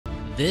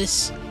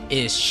this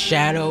is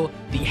Shadow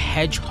the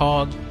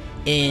Hedgehog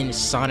in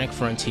Sonic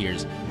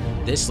Frontiers.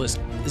 This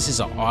is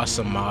an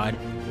awesome mod.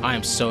 I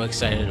am so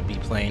excited to be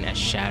playing as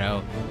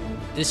Shadow.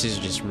 This is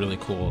just really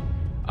cool.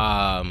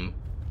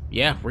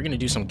 Yeah, we're gonna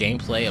do some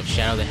gameplay of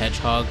Shadow the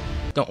Hedgehog.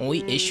 The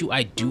only issue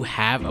I do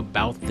have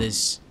about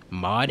this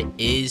mod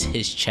is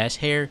his chest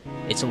hair.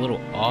 It's a little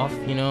off,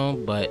 you know,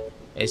 but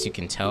as you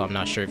can tell, I'm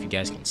not sure if you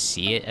guys can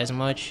see it as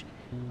much.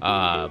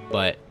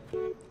 But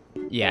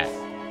yeah,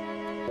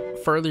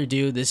 further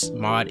ado, this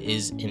mod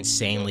is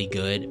insanely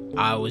good.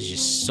 I was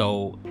just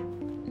so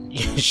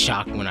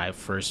shocked when I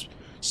first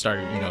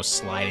started, you know,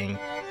 sliding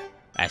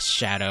as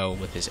Shadow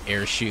with his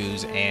air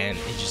shoes, and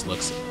it just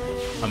looks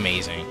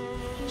amazing.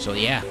 So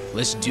yeah,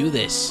 let's do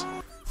this.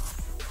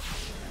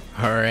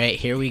 Alright,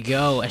 here we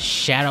go. A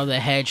Shadow the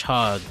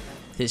Hedgehog.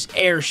 This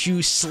air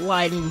shoe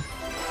sliding.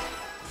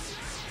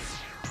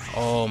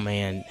 Oh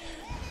man.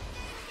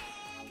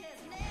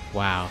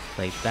 Wow,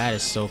 like that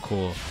is so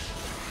cool.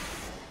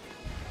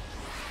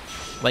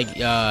 Like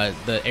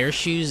the air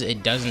shoes,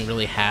 it doesn't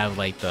really have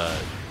like the,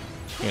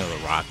 you know,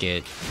 the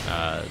rocket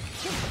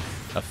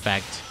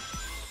effect.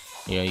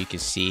 You know, you can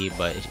see,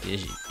 but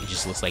it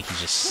just looks like he's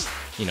just,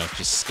 you know,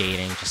 just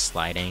skating, just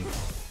sliding.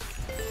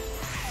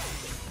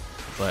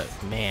 But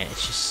man,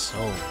 it's just so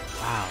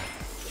wow.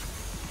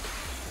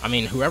 I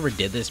mean, whoever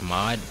did this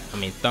mod, I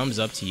mean, thumbs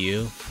up to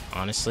you.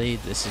 Honestly,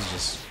 this is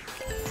just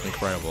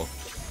incredible.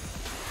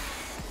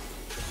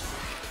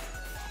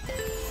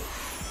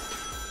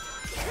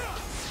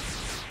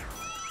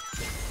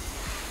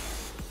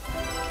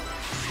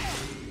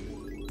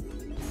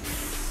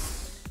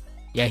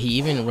 Yeah, he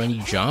even when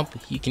you jump,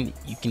 you can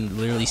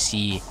literally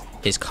see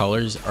his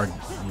colors are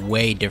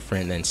way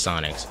different than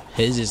Sonic's.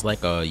 His is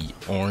like a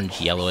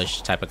orange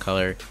yellowish type of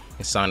color,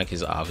 and Sonic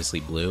is obviously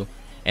blue.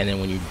 And then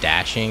when you're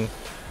dashing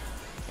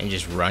and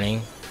just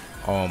running,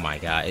 oh my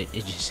god, it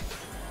just,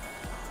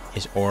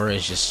 his aura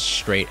is just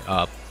straight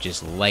up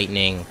just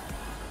lightning,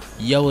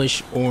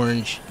 yellowish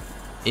orange.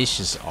 It's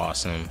just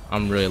awesome.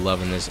 I'm really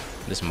loving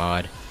this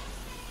mod.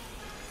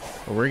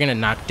 But we're gonna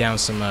knock down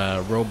some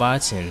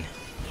robots and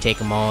take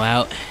them all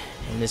out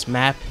in this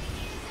map.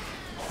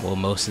 Well,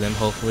 most of them,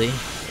 hopefully.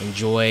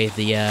 Enjoy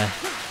the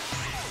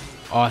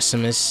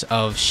awesomeness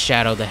of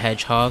Shadow the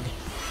Hedgehog.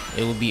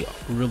 It would be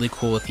really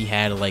cool if he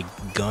had like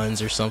guns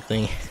or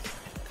something.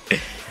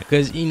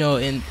 Because, you know,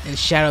 in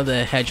Shadow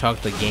the Hedgehog,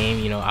 the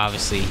game, you know,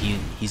 obviously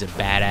he's a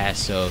badass,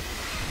 so,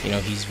 you know,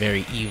 he's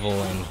very evil,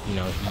 and, you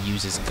know, he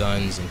uses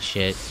guns and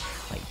shit.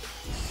 Like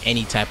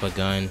any type of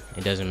gun,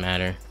 it doesn't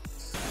matter.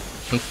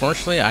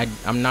 Unfortunately,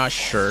 I'm not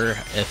sure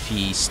if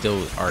he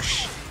still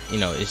you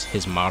know, is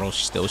his model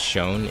still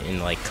shown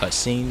in like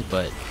cutscenes,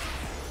 but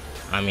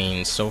I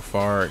mean, so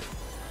far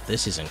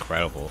this is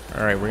incredible.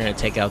 All right, we're gonna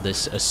take out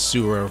this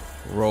Asura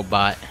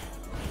robot,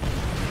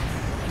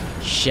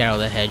 Shadow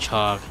the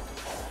Hedgehog.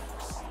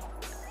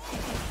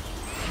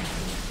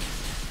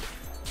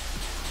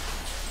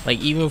 Like,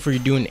 even if we're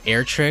doing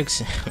air tricks,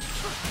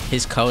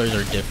 his colors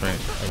are different.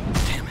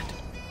 Like, damn it.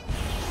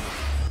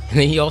 And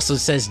then he also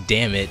says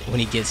damn it when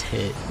he gets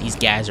hit. These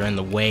guys are in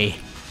the way.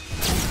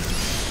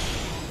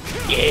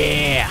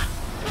 Yeah!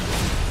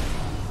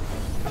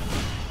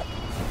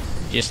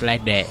 Just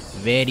like that.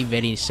 Very,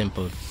 very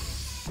simple.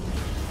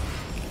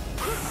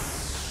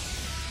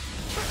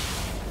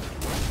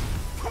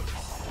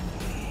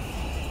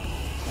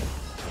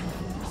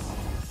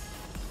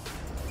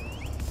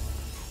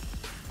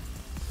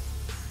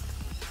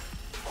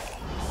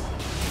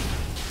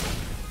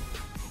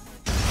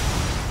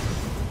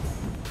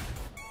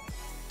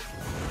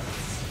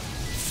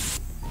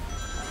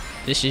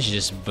 This is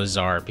just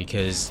bizarre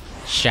because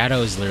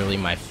Shadow is literally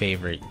my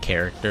favorite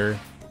character.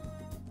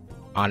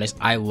 Honest,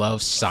 I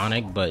love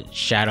Sonic, but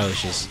Shadow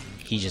is just,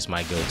 he's just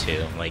my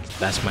go-to. Like,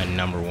 that's my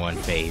 #1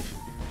 fave.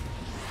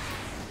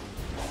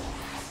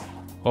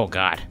 Oh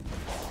god.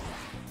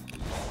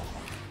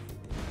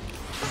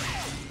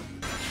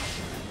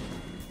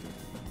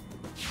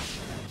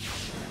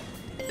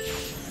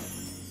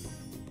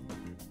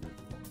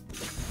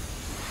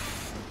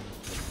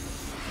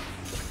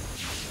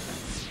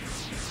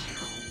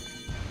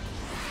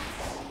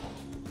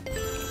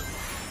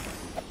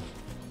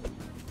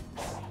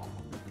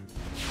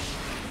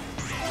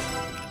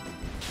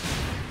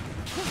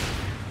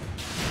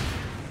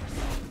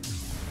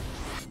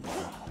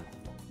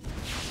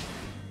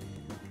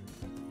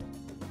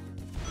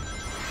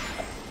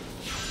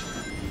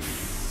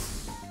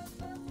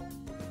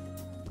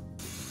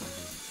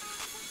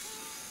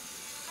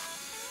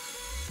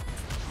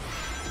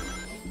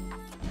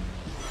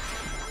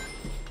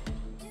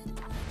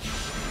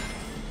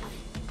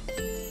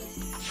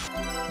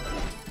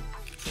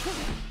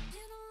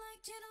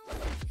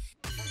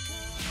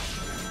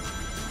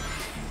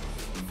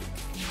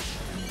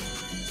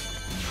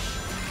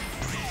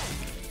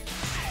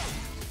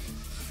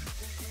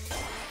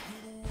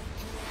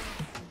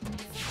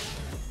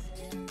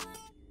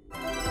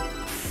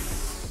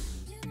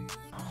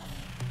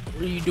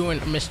 What are you doing,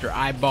 Mr.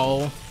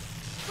 Eyeball?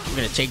 I'm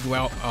gonna take you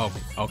out. Oh,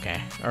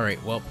 okay.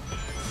 Alright, well.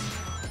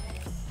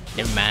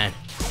 Never mind.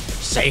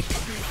 Say,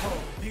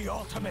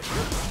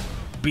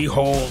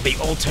 behold the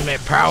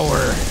ultimate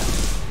power.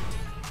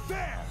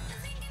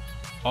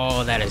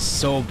 Oh, that is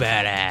so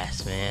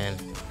badass, man.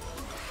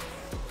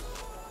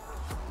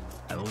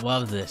 I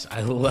love this.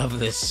 I love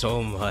this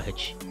so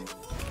much.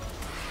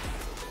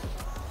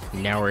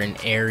 Now we're in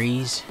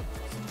Ares,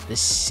 the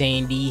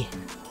sandy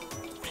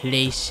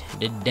place,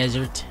 the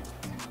desert.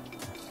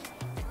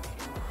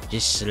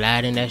 Just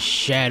sliding that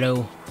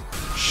shadow.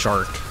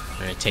 Shark.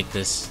 We're gonna take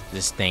this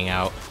thing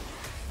out.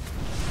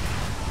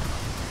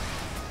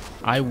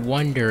 I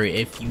wonder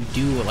if you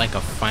do like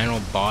a final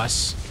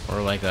boss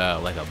or like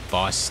a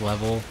boss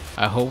level.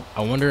 I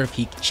wonder if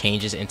he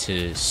changes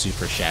into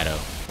Super Shadow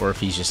or if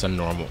he's just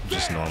normal.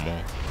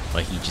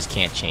 Like he just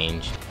can't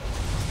change.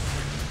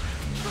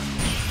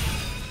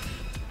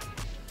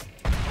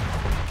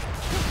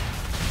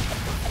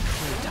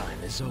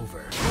 Time is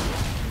over.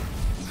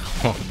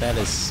 Oh, that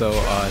is so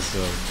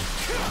awesome.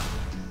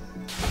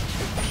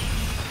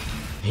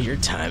 Your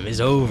time is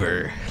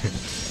over.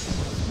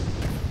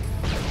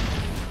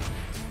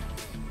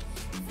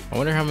 I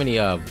wonder how many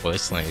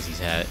voice lines he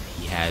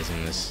has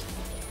in this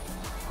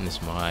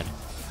mod.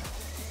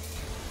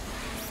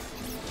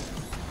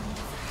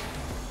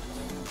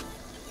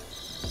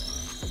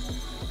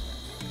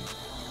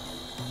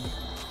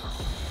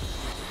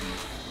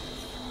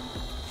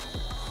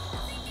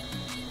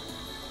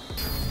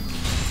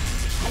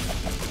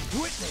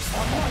 Witness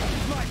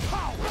my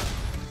power.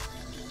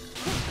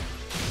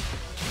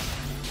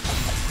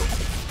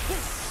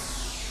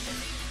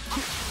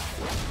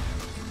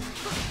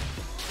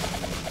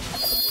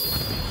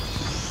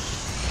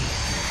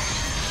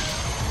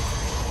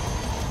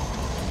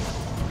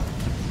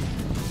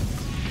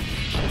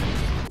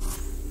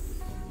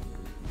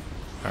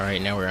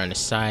 Alright, now we're on the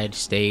side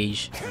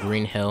stage,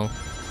 Green Hill.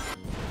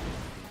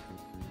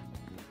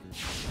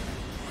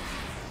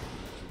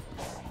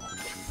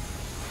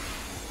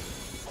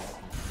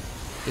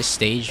 This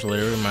stage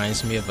literally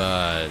reminds me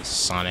of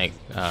Sonic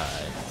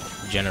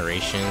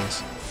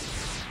Generations,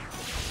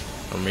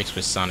 or mixed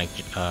with Sonic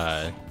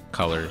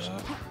Colors.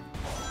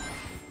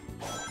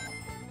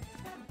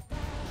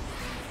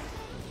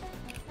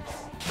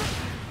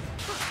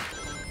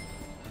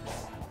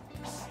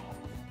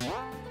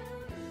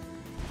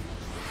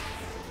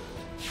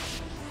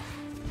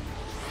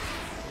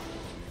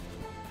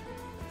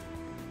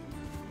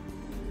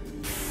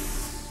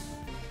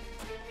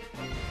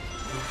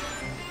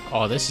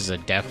 Oh, this is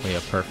definitely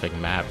a perfect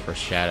map for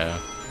Shadow.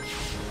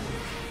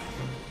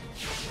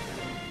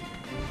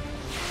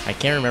 I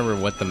can't remember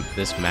what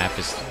this map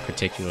is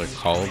particularly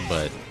called,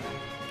 but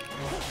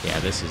yeah,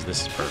 this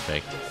is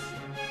perfect.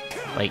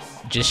 Like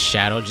just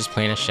Shadow, just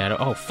playing as Shadow.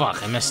 Oh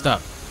fuck, I messed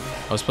up.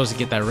 I was supposed to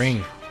get that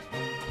ring.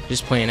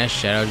 Just playing as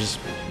Shadow just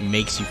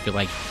makes you feel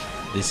like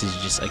this is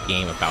just a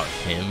game about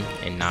him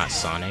and not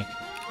Sonic.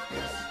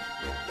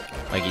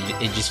 Like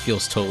it just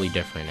feels totally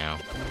different now.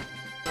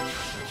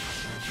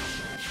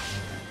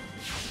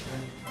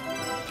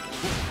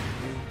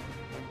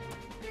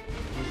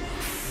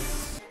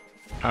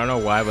 I don't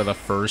know why, but the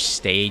first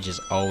stage is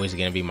always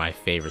gonna be my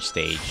favorite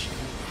stage.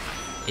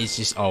 It's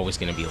just always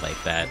gonna be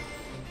like that.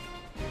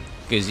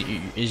 Because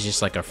it's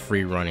just like a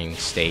free running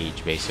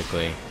stage,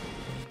 basically.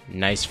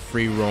 Nice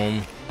free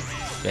roam.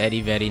 Very,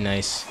 very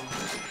nice.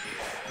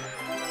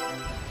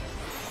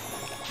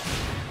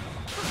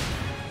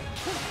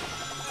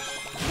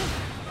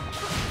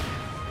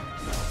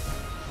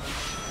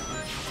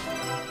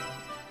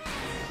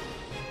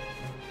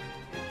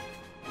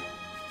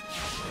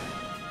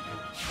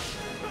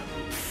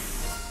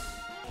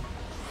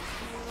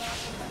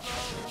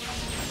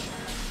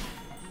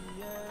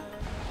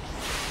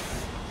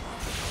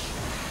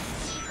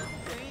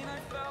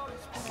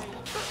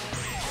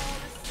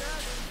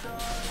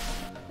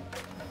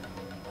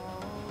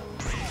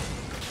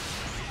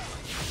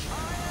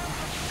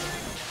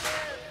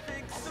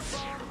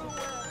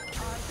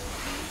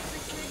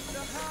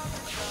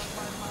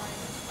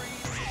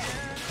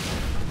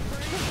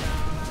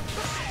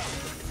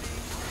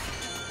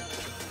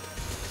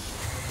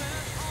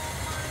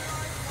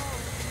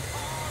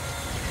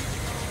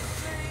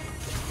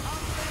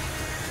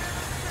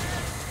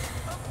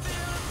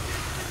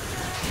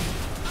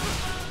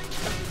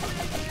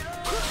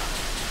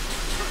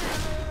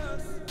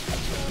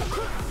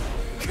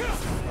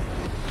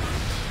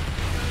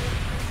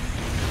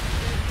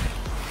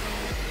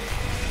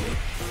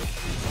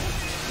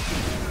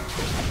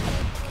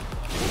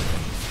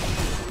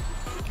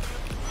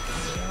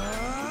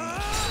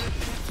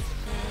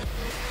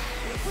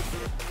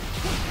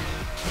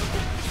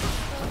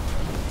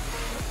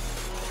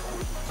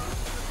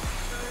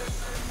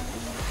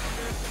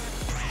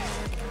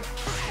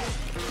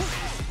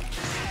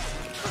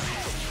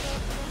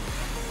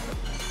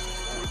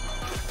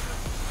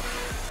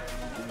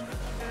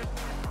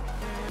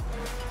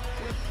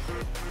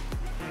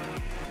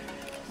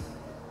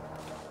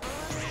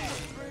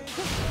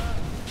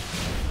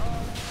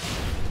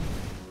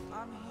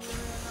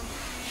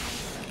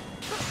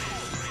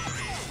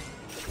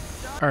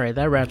 Alright,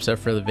 that wraps up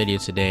for the video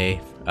today.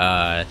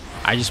 I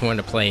I just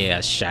wanted to play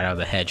as Shadow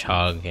the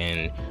Hedgehog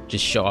and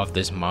just show off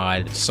this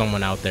mod.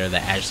 Someone out there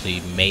that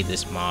actually made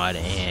this mod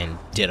and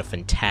did a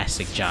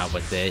fantastic job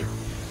with it.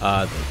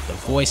 The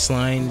voice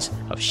lines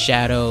of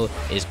Shadow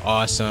is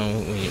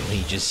awesome when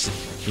he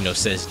just, you know,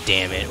 says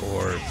 "damn it"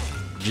 or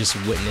just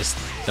witness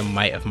the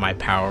might of my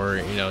power.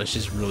 You know, it's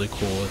just really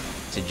cool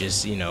to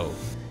just, you know,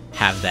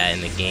 have that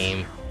in the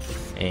game.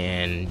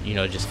 And, you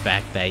know, just the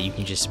fact that you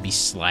can just be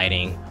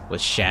sliding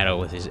with Shadow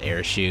with his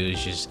air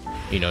shoes, just,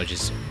 you know,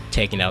 just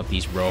taking out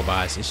these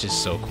robots. It's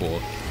just so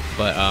cool.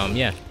 But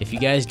yeah, if you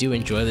guys do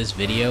enjoy this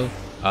video,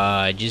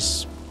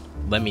 just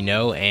let me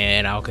know,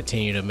 and I'll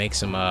continue to make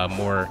some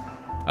more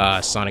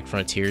Sonic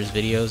Frontiers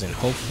videos, and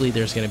hopefully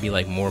there's gonna be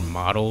like more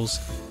models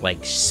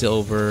like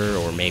Silver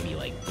or maybe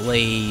like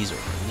Blaze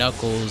or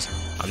Knuckles.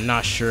 I'm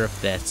not sure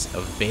if that's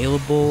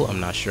available.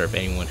 I'm not sure if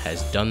anyone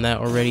has done that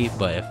already,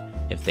 but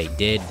if they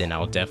did, then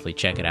I'll definitely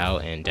check it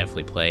out and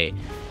definitely play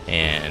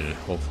and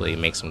hopefully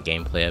make some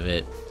gameplay of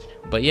it.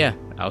 But yeah,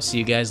 I'll see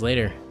you guys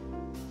later.